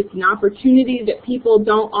service, it's an opportunity that people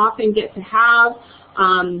don't often get to have,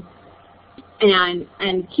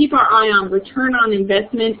 and keep our eye on return on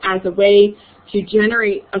investment as a way to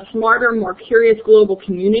generate a smarter, more curious global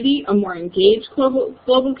community, a more engaged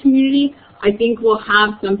global community, I think we'll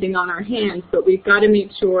have something on our hands, but we've got to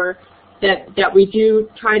make sure that we do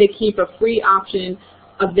try to keep a free option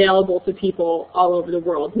available to people all over the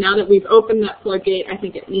world. Now that we've opened that floodgate, I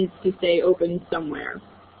think it needs to stay open somewhere.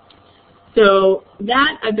 So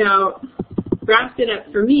that about wraps it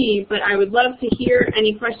up for me, but I would love to hear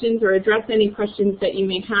any questions or address any questions that you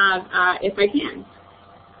may have if I can.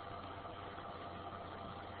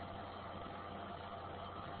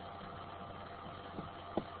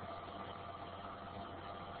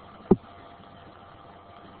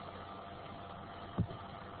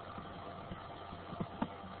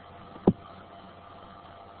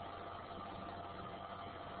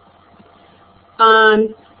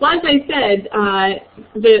 Well, as I said,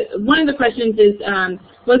 one of the questions is,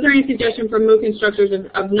 was there any suggestion from MOOC instructors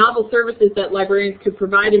of novel services that librarians could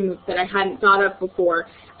provide in MOOC that I hadn't thought of before?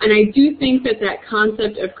 And I do think that that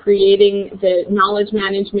concept of creating the knowledge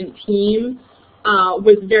management team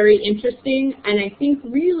was very interesting. And I think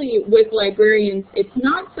really with librarians, it's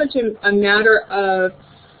not such a matter of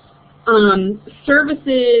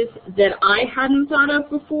services that I hadn't thought of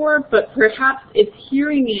before, but perhaps it's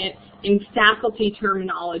hearing it in faculty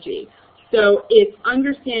terminology. So it's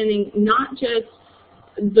understanding not just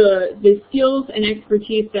the skills and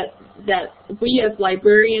expertise that we as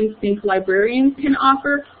librarians think librarians can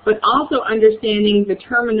offer, but also understanding the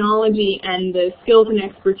terminology and the skills and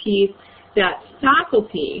expertise that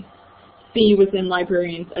faculty see within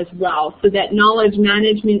librarians as well. So that knowledge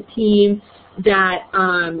management team, that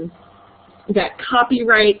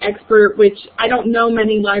copyright expert, which I don't know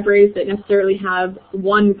many libraries that necessarily have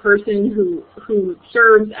one person who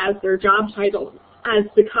serves as their job title as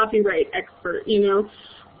the copyright expert, you know,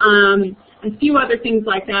 a few other things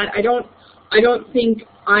like that. I don't think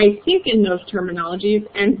I think in those terminologies,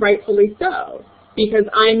 and rightfully so, because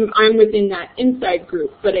I'm within that inside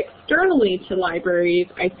group. But externally to libraries,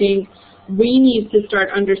 I think we need to start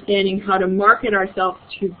understanding how to market ourselves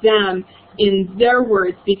to them in their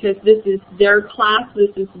words, because this is their class,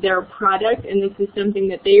 this is their product, and this is something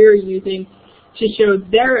that they are using to show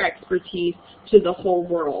their expertise to the whole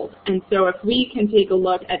world. And so if we can take a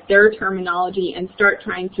look at their terminology and start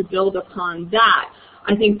trying to build upon that,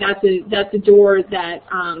 I think that's a door that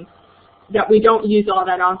we don't use all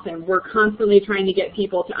that often. We're constantly trying to get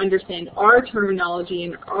people to understand our terminology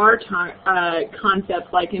and our concepts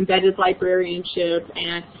like embedded librarianship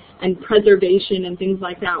and preservation and things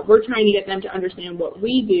like that. We're trying to get them to understand what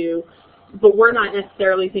we do, but we're not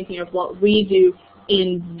necessarily thinking of what we do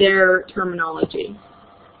in their terminology.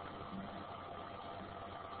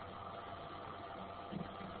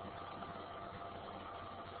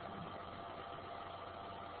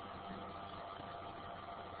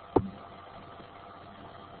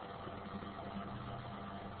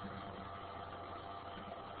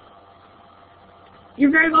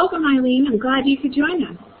 You're very welcome, Eileen. I'm glad you could join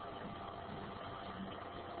us.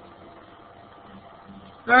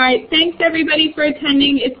 All right, thanks everybody for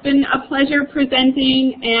attending. It's been a pleasure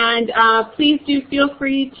presenting, and please do feel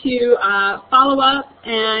free to follow up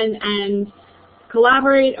and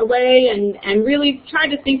collaborate away and really try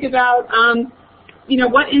to think about you know,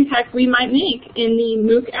 what impact we might make in the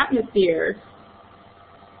MOOC atmosphere.